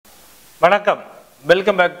வணக்கம்,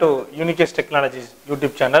 welcome back to unikerztechnologies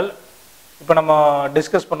YouTube channel. இப்போ நம்ம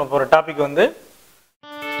டிஸ்கஸ் பண்ண போகிற டாபிக் வந்து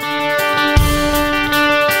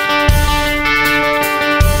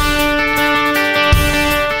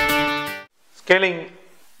ஸ்கேலிங்.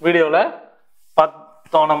 வீடியோவில்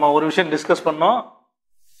பார்த்தோம், நம்ம ஒரு விஷயம் டிஸ்கஸ் பண்ணோம்.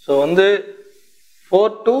 ஸோ வந்து 4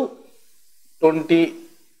 to 20,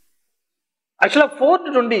 ஆக்சுவலாக 4 to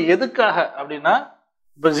 20 எதுக்காக அப்படின்னா,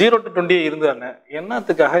 இப்போ 0 to 20 இருந்தாங்க.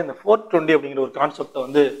 என்னத்துக்காக இந்த 4 to 20 அப்படிங்கிற ஒரு கான்செப்டை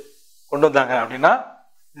வந்து கொண்டு வந்தாங்க அப்படின்னா,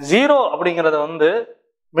 0 அப்படிங்கிறத வந்து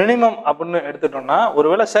மினிமம் அப்படின்னு எடுத்துட்டோம்னா,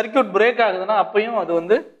 ஒருவேளை சர்க்கியூட் பிரேக் ஆகுதுன்னா அப்பயும் அது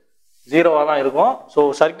வந்து 0வாக தான் இருக்கும். ஸோ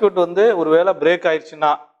சர்க்கியூட் வந்து ஒருவேளை பிரேக்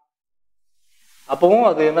ஆயிடுச்சுன்னா அப்பவும்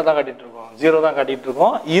அது என்ன தான் காட்டிட்டு இருக்கோம், 0 தான் காட்டிட்டு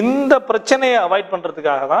இருக்கோம். இந்த பிரச்சனையை அவாய்ட்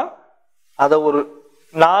பண்றதுக்காக தான் அதை ஒரு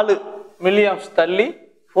 4 மில்லிஆம்ஸ் தள்ளி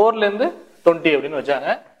 4லேருந்து 20 அப்படின்னு வச்சாங்க.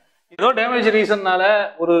 ஏதோ டேமேஜ் ரீசன்னால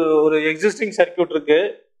ஒரு எக்ஸிஸ்டிங் சர்க்கியூட் இருக்கு,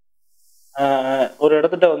 ஒரு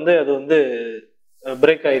இடத்துல வந்து அது வந்து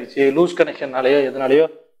பிரேக் ஆயிடுச்சு, லூஸ் கனெக்ஷன்னாலேயோ எதனாலேயோ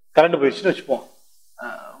கரண்ட் போயிடுச்சுன்னு வச்சுப்போம்.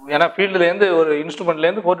 ஏன்னா ஃபீல்டுலேருந்து ஒரு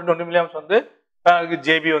இன்ஸ்ட்ருமெண்ட்லேருந்து 4 to 20 மில்லிஆம்ஸ் வந்து பேனலுக்கு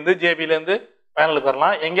ஜேபி வந்து ஜேபிலேருந்து பேனலுக்கு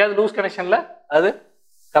வரலாம். எங்கேயாவது லூஸ் கனெக்ஷன்ல அது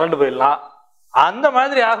கரண்ட் போயிடலாம். அந்த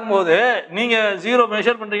மாதிரி ஆகும்போது நீங்க 0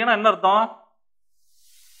 மெஷர் பண்றீங்கன்னா என்ன அர்த்தம்,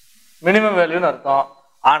 மினிமம் வேல்யூன்னு அர்த்தம்.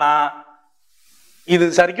 ஆனா இது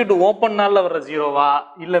சர்க்கியூட் ஓப்பன் நாள்ல வர்ற 0வா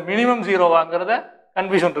இல்ல மினிமம் 0வாங்கிறத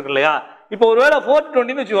கன்ஃபியூஷன் இருக்கு இல்லையா. இப்போ ஒருவேளை 4 to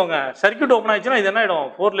 20 வச்சுக்கோங்க, சர்க்கியூட் ஓப்பன் ஆயிடுச்சுன்னா இது என்ன ஆயிடும்,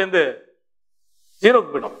 4லேருந்து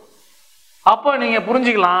 0க்கு போயிடும். அப்போ நீங்க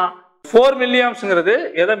புரிஞ்சுக்கலாம் 4 மில்லிஆம்ஸ்ங்கிறது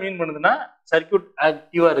எதை மீன் பண்ணுதுன்னா, சர்க்கியூட்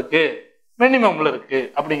ஆக்டிவா இருக்கு, மினிமம்ல இருக்கு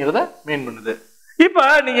அப்படிங்கிறத மீன் பண்ணுது. இப்ப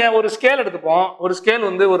நீங்க ஒரு ஸ்கேல் எடுத்துப்போம், ஒரு ஸ்கேல்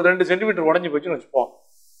வந்து ஒரு 2 சென்டிமீட்டர் உடஞ்சி போச்சுன்னு வச்சுப்போம்.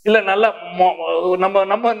 இல்ல நல்ல நம்ம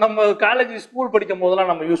நம்ம நம்ம காலேஜ் ஸ்கூல் படிக்கும் போதெல்லாம்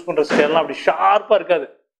நம்ம யூஸ் பண்ற ஸ்கேல்லாம் அப்படி ஷார்ப்பா இருக்காது,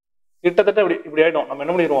 கிட்டத்தட்ட இப்படி ஆயிடும். நம்ம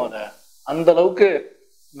என்ன பண்ணிடுவோம், அதை அந்த அளவுக்கு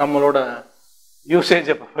நம்மளோட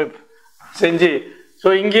யூசேஜை செஞ்சு, ஸோ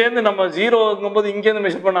இங்கேருந்து நம்ம 0ங்கும் போது இங்கேருந்து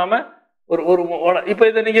மெஷர் பண்ணாம ஒரு இப்போ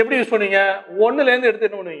இதை நீங்க எப்படி யூஸ் பண்ணுவீங்க, 1லேருந்து எடுத்து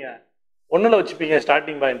என்ன பண்ணுவீங்க, 1ல் வச்சுப்பீங்க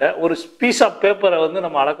ஸ்டார்டிங் பாயிண்ட்டை. ஒரு பீஸ் ஆஃப் பேப்பரை வந்து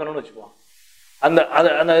நம்ம அளக்கணும்னு வச்சுப்போம்,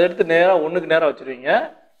 அதை எடுத்து நேராக 1க்கு நேராக வச்சுருவீங்க.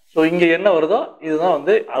 ஸோ இங்கே என்ன வருதோ இதுதான்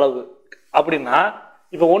வந்து அளவு. அப்படின்னா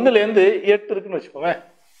இப்போ 1லேருந்து 8 இருக்குன்னு வச்சுக்கோங்க.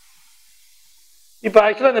 இப்போ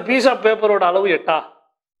ஆக்சுவலாக இந்த பீஸ் ஆஃப் பேப்பரோட அளவு 8ஆ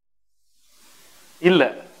இல்லை,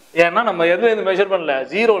 ஏன்னா நம்ம எதுலேருந்து மெஷர் பண்ணல,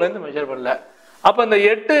 0லேருந்து மெஷர் பண்ணல. அப்போ இந்த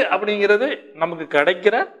 8 அப்படிங்கிறது நமக்கு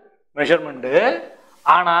கிடைக்கிற மெஷர்மெண்ட்டு.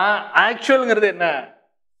 ஆனால் ஆக்சுவலுங்கிறது என்ன,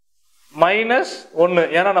 -1.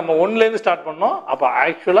 ஏன்னா நம்ம 1லேருந்து ஸ்டார்ட் பண்ணோம். அப்போ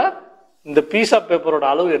ஆக்சுவலா இந்த பீஸ் ஆஃப் பேப்பரோட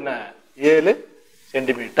அளவு என்ன, 7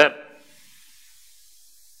 சென்டிமீட்டர்.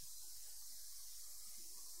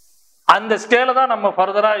 அந்த ஸ்கேலை தான் நம்ம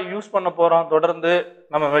ஃபர்தரா யூஸ் பண்ண போறோம் தொடர்ந்து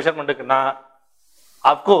நம்ம மெஷர்மெண்ட்டுக்குன்னா.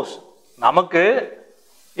 அப்கோர்ஸ் நமக்கு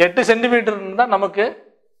 8 சென்டிமீட்டர் தான் நமக்கு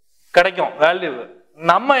கிடைக்கும் வேல்யூ.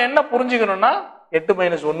 நம்ம என்ன புரிஞ்சுக்கணும்னா 8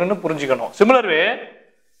 - 1ன்னு புரிஞ்சுக்கணும். சிமிலர்வே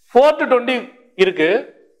 4 to 20 இருக்கு,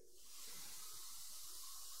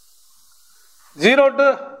 0 to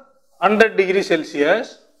 100 டிகிரி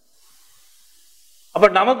செல்சியஸ். அப்ப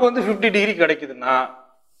நமக்கு வந்து 50 டிகிரி கிடைக்குதுன்னா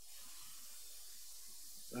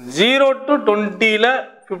 0 to 20ல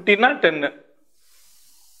 50னா 10,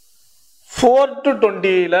 4 to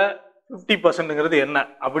 20ல 50%ங்கிறது என்ன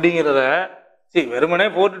அப்படிங்கிறத வெறுமனே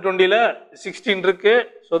 4 to 20ல 16 இருக்கு.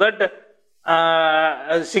 So that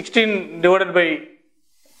 16 divided by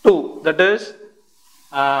 2, that is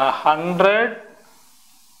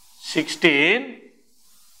 116.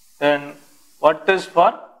 then what is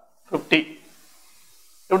for 50,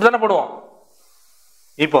 இப்படி தானே பண்ணுவோம்.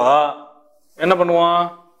 இப்போ என்ன பண்ணுவோம்,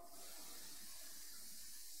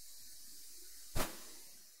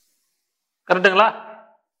 கரெக்டுங்களா?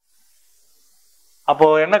 அப்போ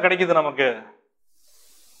என்ன கிடைக்குது, நமக்கு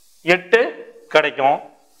 8 கிடைக்கும்.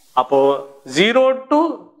 அப்போ 0 to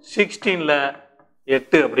 16ல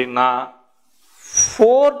 8 அப்படின்னா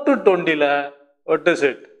 4 to 20ல what is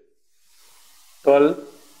it, 12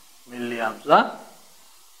 மில்லிஆம்ஸ் தான்.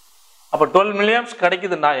 அப்போ 12 மில்லிஆம்ஸ்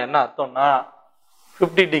கிடைக்குதுன்னா என்ன அர்த்தம்னா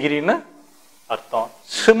 50 டிகிரின்னு அர்த்தம்.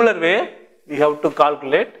 Similar way we have to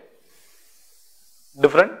calculate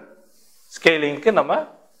different ஸ்கேலிங்க்கு நம்ம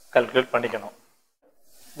கால்குலேட் பண்ணிக்கணும்.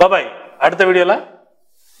 பாய், அடுத்த வீடியோல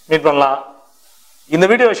மீட் பண்ணலாம். இந்த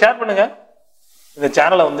வீடியோவை ஷேர் பண்ணுங்க. இந்த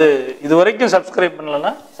சேனலை வந்து இது வரைக்கும் சப்ஸ்கிரைப்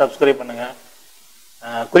பண்ணலன்னா சப்ஸ்கிரைப் பண்ணுங்க.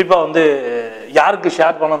 குறிப்பாக வந்து யாருக்கு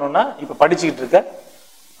ஷேர் பண்ணணும்னா, இப்போ படிச்சுக்கிட்டு இருக்க,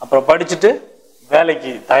 அப்புறம் படிச்சுட்டு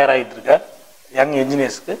வேலைக்கு தயாராகிட்டு இருக்க யங்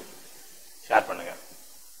இன்ஜினியர்ஸ்க்கு ஷேர் பண்ணுங்க.